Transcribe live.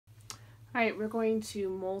All right, we're going to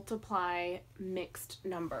multiply mixed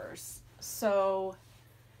numbers. So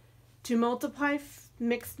to multiply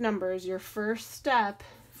mixed numbers, your first step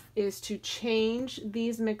is to change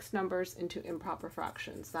these mixed numbers into improper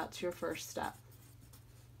fractions. That's your first step.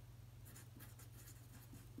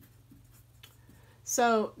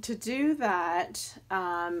 So to do that,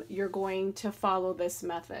 you're going to follow this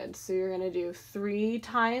method. So you're going to do 3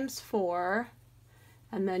 times 4,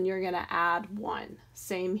 and then you're going to add 1.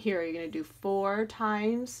 Same here, you're going to do 4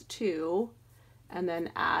 times 2, and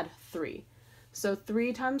then add 3. So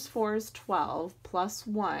 3 times 4 is 12, plus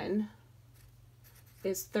 1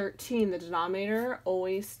 is 13. The denominator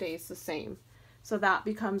always stays the same. So that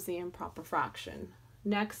becomes the improper fraction.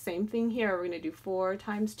 Next, same thing here, we're going to do 4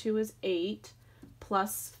 times 2 is 8,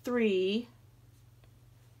 plus 3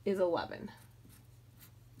 is 11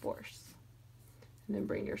 fourths. And then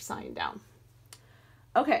bring your sign down.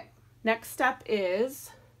 Okay, next step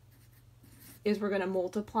is we're going to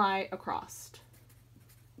multiply across.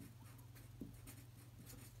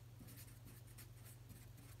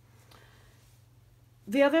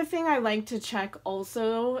 The other thing I like to check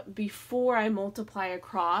also before I multiply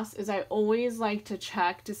across is I always like to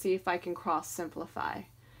check to see if I can cross simplify.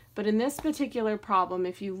 But in this particular problem,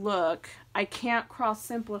 if you look, I can't cross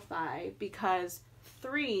simplify because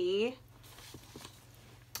 3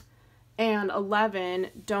 and 11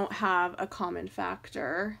 don't have a common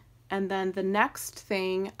factor. And then the next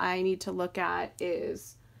thing I need to look at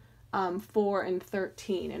is 4 and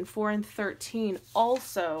 13. And 4 and 13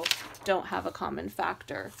 also don't have a common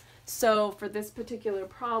factor. So for this particular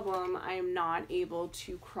problem, I am not able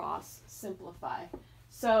to cross simplify.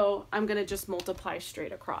 So I'm going to just multiply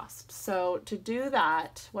straight across. So to do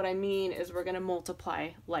that, what I mean is we're going to multiply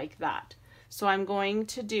like that. So I'm going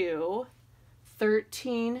to do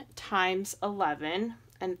 13 times 11,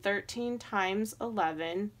 and 13 times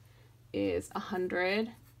 11 is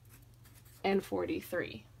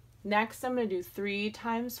 143. Next, I'm going to do 3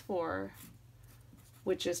 times 4,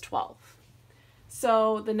 which is 12.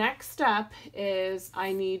 So the next step is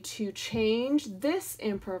I need to change this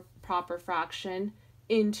improper fraction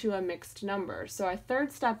into a mixed number. So our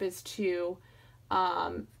third step is to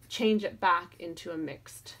change it back into a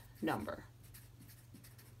mixed number.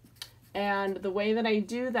 And the way that I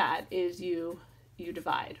do that is you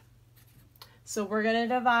divide. So we're going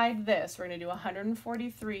to divide this. We're going to do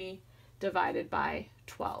 143 divided by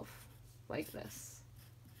 12, like this.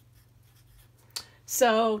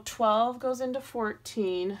 So 12 goes into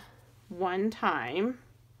 14 one time,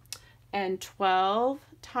 and 12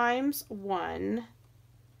 times 1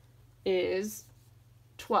 is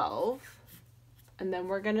 12, and then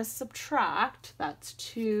we're going to subtract, that's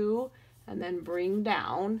 2, and then bring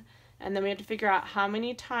down, and then we have to figure out how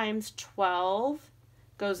many times 12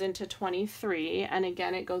 goes into 23, and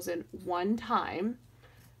again it goes in one time,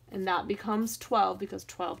 and that becomes 12 because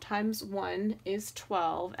 12 times 1 is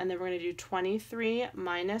 12, and then we're going to do 23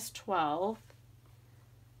 minus 12,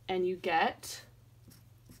 and you get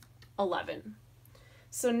 11.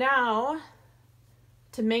 So now,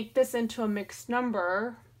 to make this into a mixed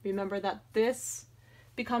number, remember that this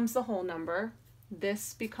becomes the whole number,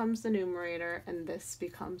 this becomes the numerator, and this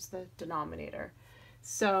becomes the denominator.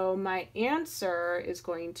 So my answer is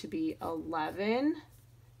going to be 11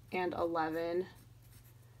 and 11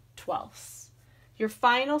 twelfths. Your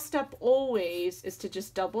final step always is to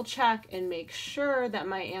just double check and make sure that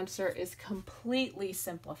my answer is completely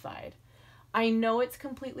simplified. I know it's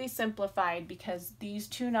completely simplified because these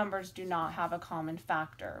two numbers do not have a common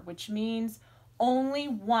factor, which means only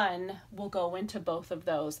 1 will go into both of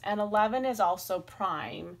those. And 11 is also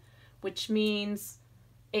prime, which means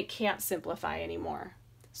it can't simplify anymore.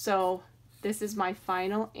 So this is my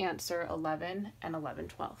final answer, 11 and 11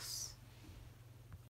 twelfths.